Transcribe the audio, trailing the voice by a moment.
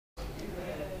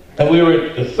And we were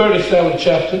at the 37th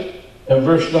chapter and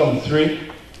verse number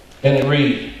 3. And it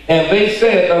reads, and they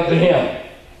said unto him,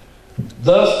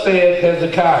 thus saith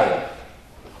Hezekiah,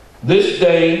 this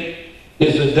day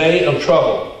is a day of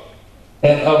trouble,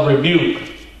 and of rebuke,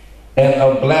 and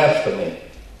of blasphemy.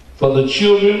 For the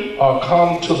children are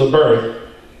come to the birth,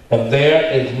 and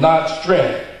there is not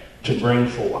strength to bring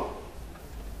forth.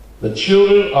 The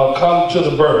children are come to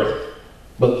the birth,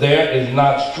 but there is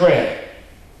not strength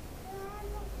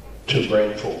to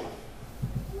bring forth.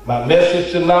 My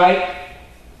message tonight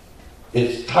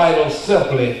is titled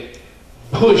simply,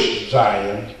 Push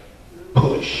Zion,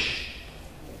 Push.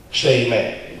 Say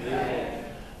amen. Amen.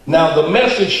 Now the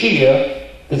message here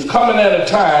is coming at a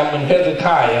time when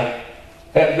Hezekiah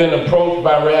had been approached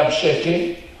by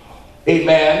Rabshakeh,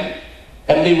 amen,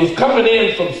 and he was coming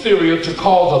in from Syria to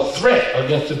cause a threat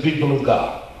against the people of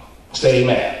God. Say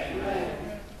amen.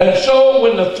 Amen. And so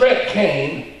when the threat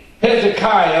came,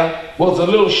 Hezekiah was a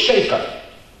little shaker.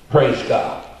 Praise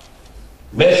God.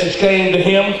 Message came to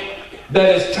him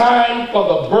that it's time for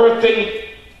the birthing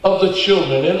of the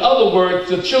children. In other words,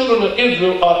 the children of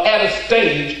Israel are at a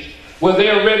stage where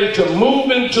they're ready to move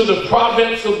into the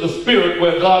province of the Spirit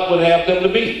where God would have them to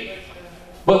be.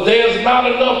 But there's not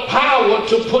enough power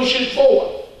to push it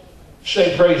forward.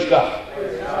 Say praise God.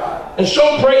 Praise God. And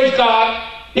so praise God,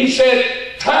 he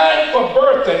said, time for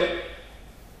birthing,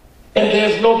 and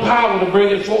there's no power to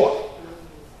bring it forth.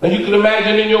 And you can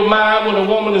imagine in your mind when a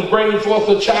woman is bringing forth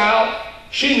a child,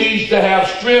 she needs to have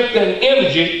strength and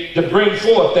energy to bring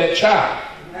forth that child.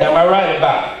 Am I right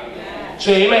about it? Amen.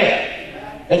 Say amen.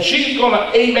 And she's going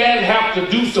to, amen, have to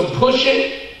do some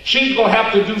pushing. She's going to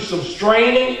have to do some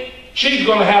straining. She's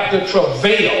going to have to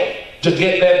travail to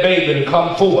get that baby to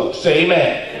come forth. Say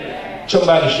amen. Amen.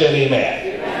 Somebody said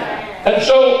amen. Amen. And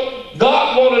so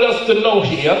God wanted us to know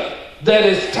here that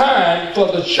it's time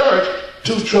for the church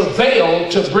to travail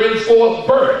to bring forth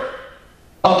birth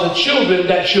of the children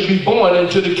that should be born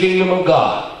into the kingdom of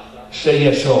God. Say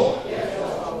yes, Lord. Yes,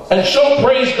 Lord. And so,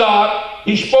 praise God,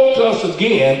 he spoke to us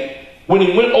again when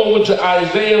he went over to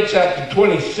Isaiah chapter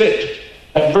 26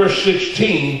 and verse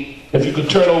 16. If you could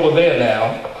turn over there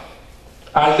now.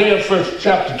 Isaiah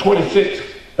chapter 26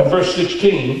 and verse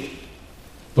 16.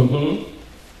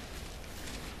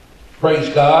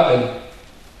 Praise God. And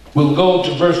we'll go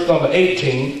to verse number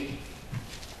 18.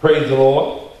 Praise the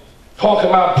Lord. Talking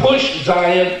about push,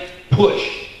 Zion,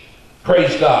 push.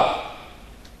 Praise God.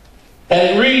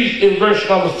 And it reads in verse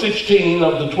number 16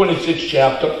 of the 26th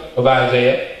chapter of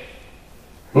Isaiah,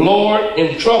 Lord,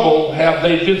 in trouble have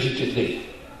they visited thee.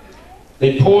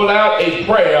 They poured out a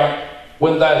prayer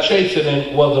when thy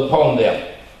chastening was upon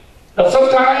them. Now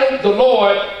sometimes the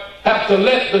Lord have to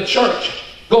let the church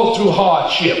go through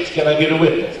hardships. Can I get a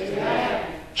witness?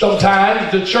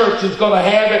 Sometimes the church is going to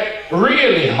have it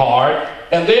really hard,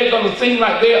 and they're going to seem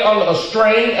like they're under a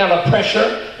strain and a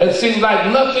pressure. It seems like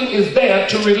nothing is there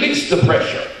to release the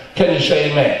pressure. Can you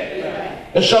say amen? Amen.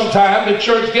 And sometimes the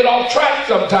church get off track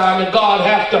sometime, and God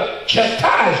have to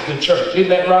chastise the church. Isn't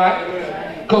that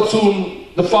right? Because whom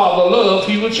the Father loves,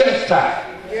 he will chastise.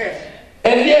 Yes.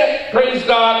 And yet, praise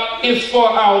God, it's for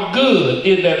our good.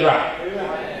 Isn't that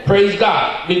right? Praise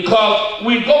God. Because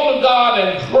we go to God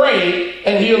and pray,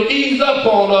 and he'll ease up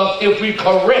on us if we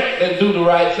correct and do the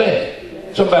right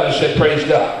thing. Somebody said, praise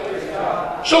God. Praise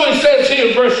God. So it says here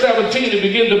in verse 17 to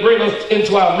begin to bring us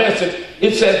into our message.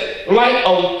 It says,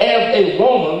 as a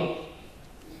woman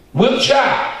with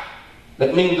child.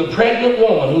 That means the pregnant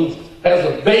woman who has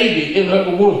a baby in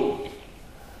her womb.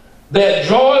 That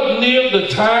draweth near the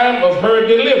time of her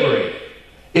delivery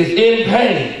is in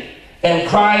pain and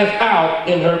crieth out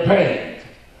in her pain.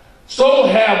 So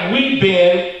have we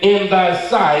been in thy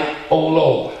sight, O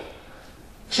Lord.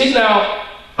 See now,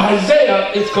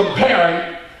 Isaiah is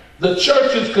comparing the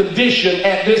church's condition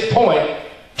at this point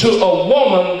to a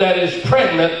woman that is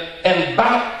pregnant and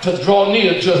about to draw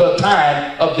near to her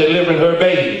time of delivering her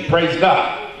baby. Praise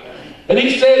God. And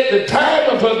he said the time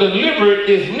of her delivery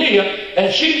is near,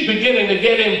 and she's beginning to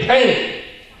get in pain.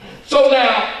 So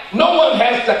now, no one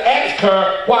has to ask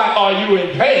her, why are you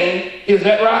in pain? Is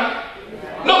that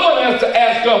right? No one has to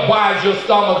ask her, why is your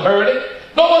stomach hurting?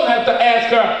 No one has to ask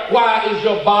her, why is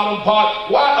your bottom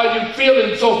part? Why are you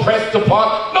feeling so pressed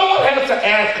apart? No one has to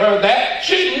ask her that.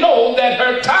 She knows that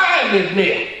her time is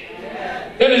near.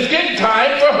 It is getting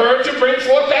time for her to bring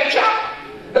forth that child.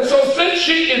 And so since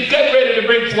she is getting ready to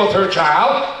bring forth her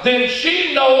child, then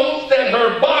she knows that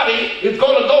her body is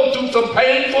going to go through some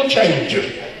painful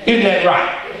changes. Isn't that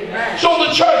right? Amen. So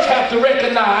the church has to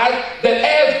recognize that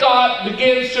as God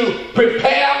begins to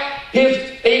prepare his,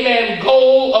 amen,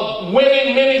 goal of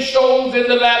winning many souls in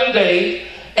the latter days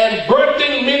and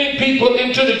birthing many people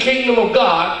into the kingdom of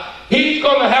God, he's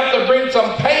going to have to bring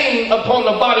some pain upon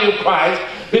the body of Christ,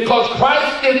 because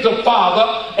Christ is the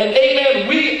Father, and amen,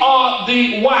 we are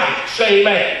the wife. Say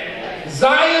amen.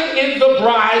 Zion is the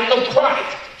bride of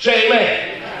Christ. Say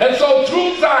amen. And so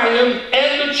through Zion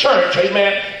and the church,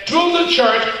 amen, through the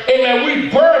church, amen, we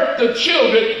birth the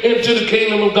children into the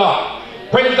kingdom of God.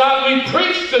 Praise God, we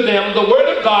preach to them the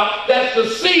word of God. That's the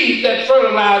seed that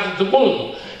fertilizes the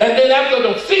womb. And then after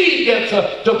the seed gets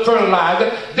to fertilize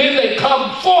it, then they come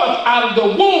forth out of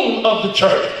the womb of the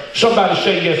church. Somebody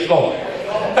say yes, Lord.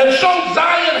 And so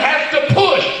Zion has to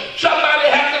push.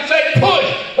 Somebody has to say push.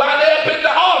 While they're up in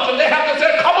the altar, they have to say,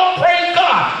 come on, praise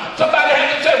God. Somebody has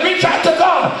to say, reach out to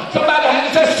God. Somebody has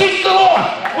to say, seek the Lord.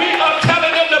 We are telling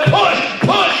them to push,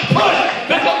 push, push,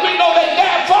 because we know they're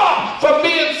that far from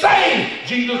being saved.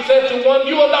 Jesus said to one,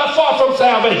 you are not far from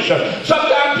salvation.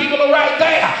 Sometimes people are right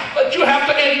there, but you have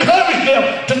to encourage them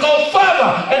to go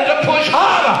further and to push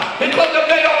harder, because if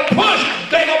they don't push,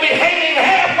 they're going to be hanging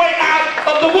halfway out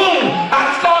of the womb.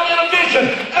 I saw in a vision,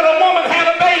 and a woman had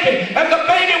a baby, and the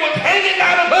baby was hanging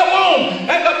out of her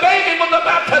womb, and the baby was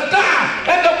about to die,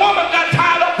 and the woman got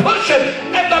tired of pushing,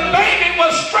 and the baby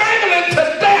was strangling to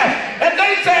death, and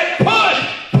they said, push,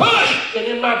 push. And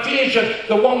in my vision,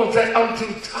 the woman said, I'm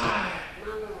too tired.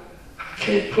 I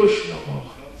can't push no more.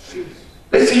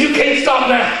 Listen, you can't stop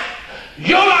now.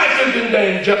 Your life is in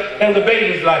danger, and the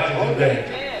baby's life is in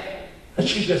danger. And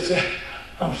she just said,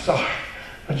 I'm sorry,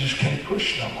 I just can't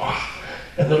push no more.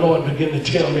 And the Lord began to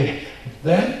tell me,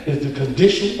 that is the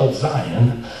condition of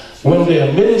Zion when there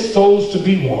are many souls to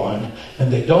be won,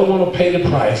 and they don't want to pay the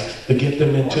price to get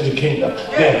them into the kingdom.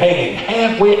 They're hanging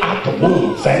halfway out the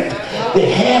womb, saints.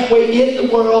 They're halfway in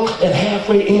the world and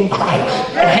halfway in Christ,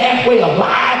 and halfway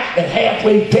alive and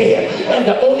halfway dead. And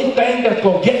the only thing that's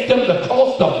going to get them to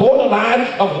cross the borderline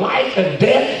of life and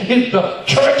death is the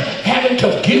church having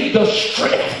to give the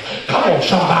strength. Come on,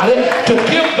 somebody, to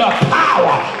give the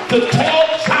power to tell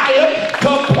Zion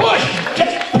to push.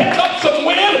 Just pick up some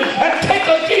wind and take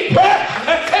a deep breath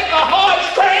and take a hard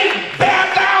strain, bear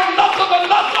down knuckle to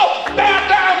knuckle, bear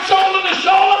down shoulder to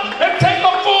shoulder, and take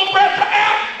a full breath of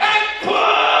air and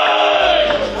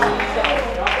push.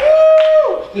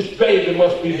 Woo! This baby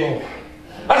must be born.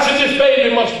 I said, this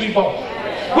baby must be born.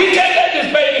 We can't let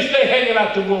this baby stay hanging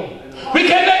out the womb. We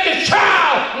can't let this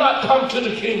child not come to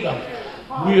the kingdom.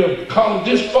 We have come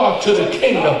this far to the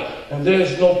kingdom, and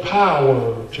there's no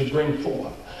power to bring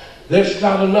forth. There's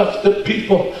not enough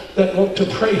people that want to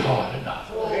pray hard enough.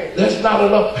 There's not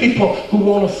enough people who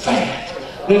want to fast.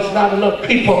 There's not enough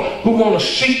people who want to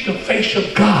seek the face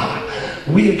of God.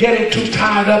 We are getting too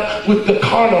tied up with the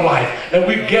carnal life, and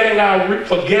we're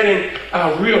forgetting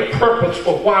our real purpose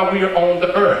for why we are on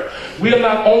the earth. We are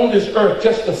not on this earth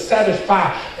just to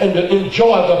satisfy and to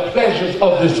enjoy the pleasures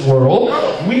of this world.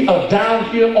 We are down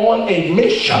here on a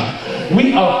mission.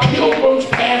 We are pilgrims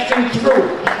passing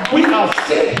through. We are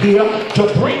sent here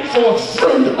to bring forth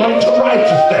fruit unto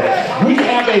righteousness. We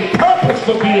have a purpose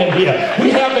for being here.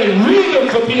 We have a reason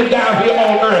for being down here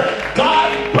on earth.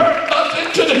 God birthed us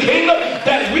into the kingdom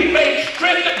that we may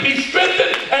be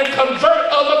strengthened and convert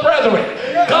other brethren.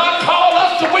 God called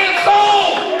us to win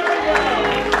souls.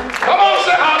 Come on,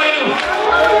 say hallelujah.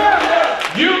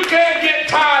 You can't get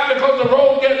tired because the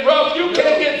road gets rough. You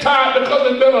can't get tired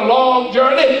because it's been a long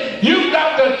journey. You've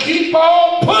got to keep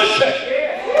on pushing.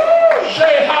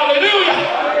 Say hallelujah.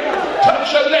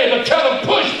 Touch your neighbor. Tell them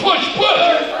push, push, push.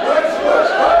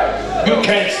 You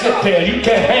can't sit there. You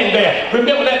can't hang there.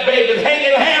 Remember that baby's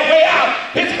hanging halfway out.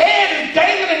 His head is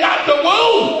dangling out the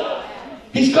womb.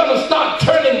 He's going to start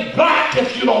turning black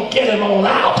if you don't get him on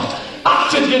out.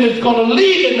 Oxygen is going to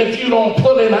leave him if you don't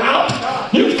pull him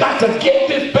out. You've got to get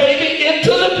this baby into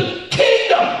the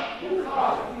kingdom.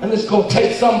 And it's going to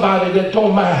take somebody that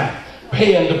don't mind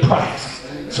paying the price.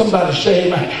 Somebody say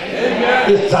amen.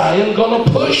 Is Zion going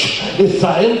to push? Is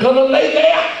Zion going to lay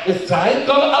there? Is Zion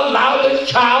going to allow this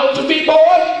child to be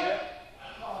born?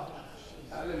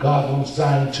 God wants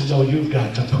Zion to know you've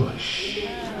got to push.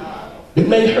 It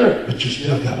may hurt, but you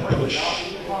still got to push.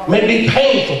 It may be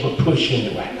painful, but push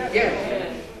anyway.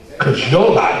 Because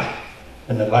your life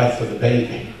and the life of the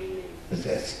baby is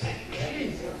at stake.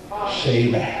 Say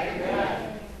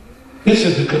amen. This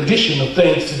is the condition of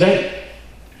things today.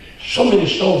 So many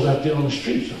souls out there on the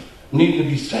streets need to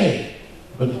be saved.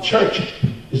 But the church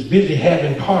is busy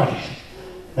having parties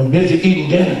and busy eating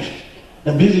dinners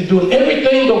and busy doing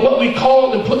everything but what we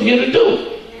called and put here to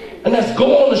do. And that's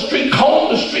go on the street,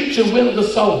 comb the streets and win the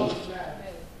souls.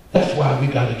 That's why we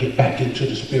got to get back into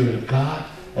the Spirit of God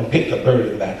and pick the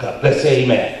burden back up. Let's say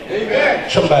amen. Amen.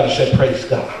 Somebody said praise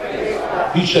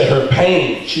God. He said her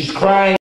pain, she's crying.